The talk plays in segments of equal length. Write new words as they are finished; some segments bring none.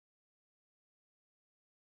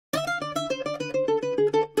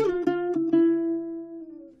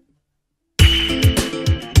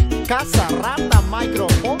sarata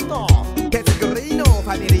microfono. Che grino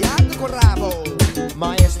familiare corravo.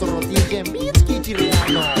 Maestro DJ Mitski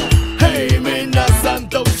Giriano. Hey 皆さん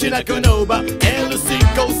どうしなこの場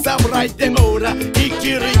L5 侍でもら生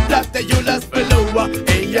きるだって揺らすフェローは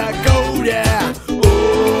エアゴーリャ負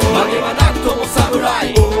けはなくとも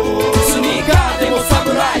侍スニーカーでも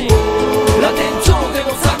侍ラテン調で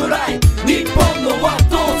も侍日本のワッ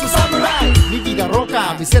トーズ侍右だろ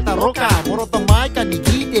か見せたろかもろと前か握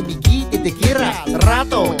って右手できらラ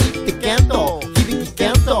ト生きてケント響きケ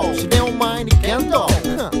ント締めを前にケント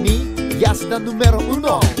安田ヌメロウ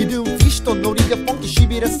ノイルンフィッシュとノリでポンキし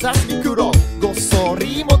びれさすみ黒ごっそ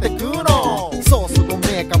り持ってくのソースと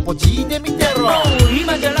メーカーポジで見てろ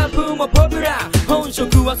今じゃラップもポピュラー本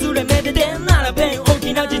職忘れ目でてんならペン大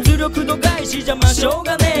きな実力度外視じゃまあしょう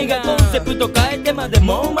がねえがコンセプト変えてまで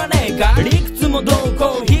もうまねえか理屈もどう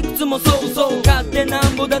こう卑屈もそうそう勝手な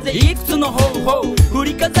んぼだぜいくつの方法振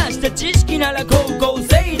りかざした知識なら高校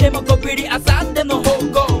生でもコピリあさっての方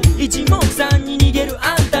向一目散に逃げる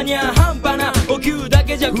あんたにゃ半端なお給だ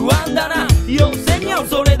けじゃ不安だな要せにゃ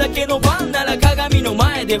それだけのファンなら鏡の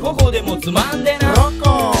前で頬でもつまんでな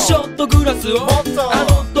ショットグラスをあ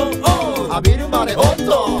のとを浴びるまでおっ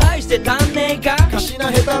と大して足んねえかカシ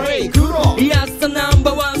ナヘタレイ黒安さナン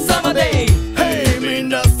バーワンサマデイ Hey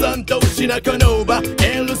皆さんどうしなこの場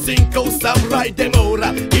L5 侍でも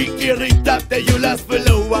ら生きるだって揺らすフ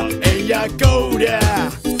ローはエアゴーリャ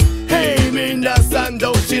Hey 皆さん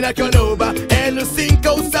どうしなこの場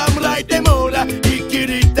L5 侍でもら生き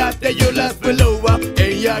りだって揺らすフローは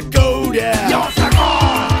エアゴーリャよっしゃ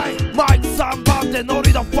来いマイク3番でノ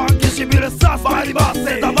リのファンキーしびれさす参ります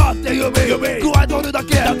せ黙って呼べ加えとるだ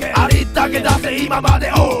けありったけ出せ今ま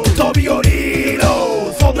でを飛び降り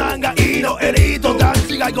ろそんなんがいいのエリート段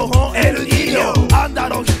違い5本 L ニーニョあんた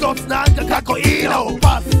の一つなんかかっこいいの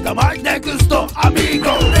パスがマイクネクストアミー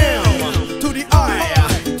ゴ To the I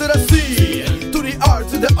to the C to the R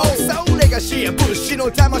to the O サウレガシー武士の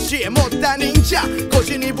魂持った忍者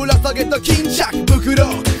腰にぶら下げた巾着袋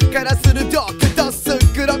からするドクとす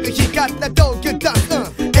黒く光った道具だ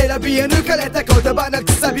選びへ抜かれた言葉の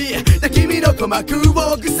くさびで君の鼓膜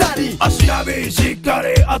を鎖足並みしっか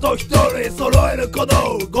りあと一人揃えること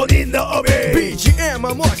5人の帯 BGM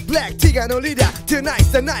はもしブラックティガのリーダートゥナイ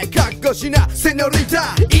スじゃない格好しなセノリ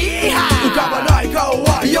タいいは浮かばない顔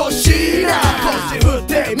はよしな腰振っ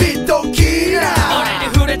てみときな俺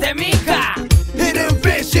に触れてみかヒデンフ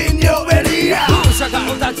ィッシュ in your area 武者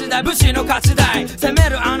がお立ち台武士の勝ち台攻め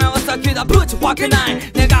る穴は先だぶちわけな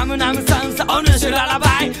い願むなむさんさお主らら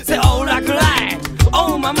ばい背負う落雷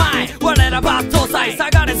オーママイ我ら抜刀斎下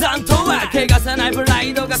がれ残党は汚さないプラ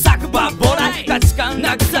イドが咲くバッボライ価値観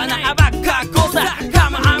なくさないアバッカー交差カ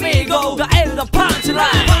ムアミーゴがエルダパンチラ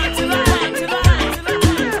イン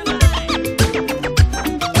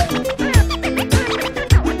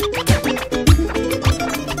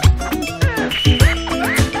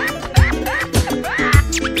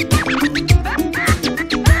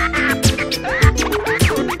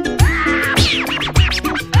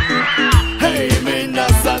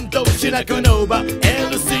しなこの場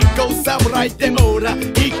L5 侍でもら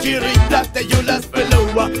生きるだって揺らすフェロ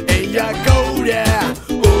ーはエアゴーリャ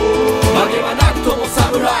負けはなくとも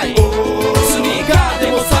侍スニーカーで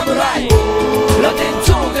も侍ラテン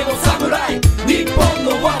調でも侍日本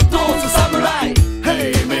のワットーズ侍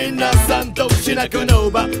Hey 皆さんどうしなこの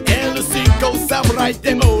場 L5 侍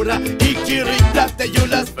でもら生きるだって揺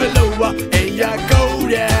らすフェローはエアゴーリャ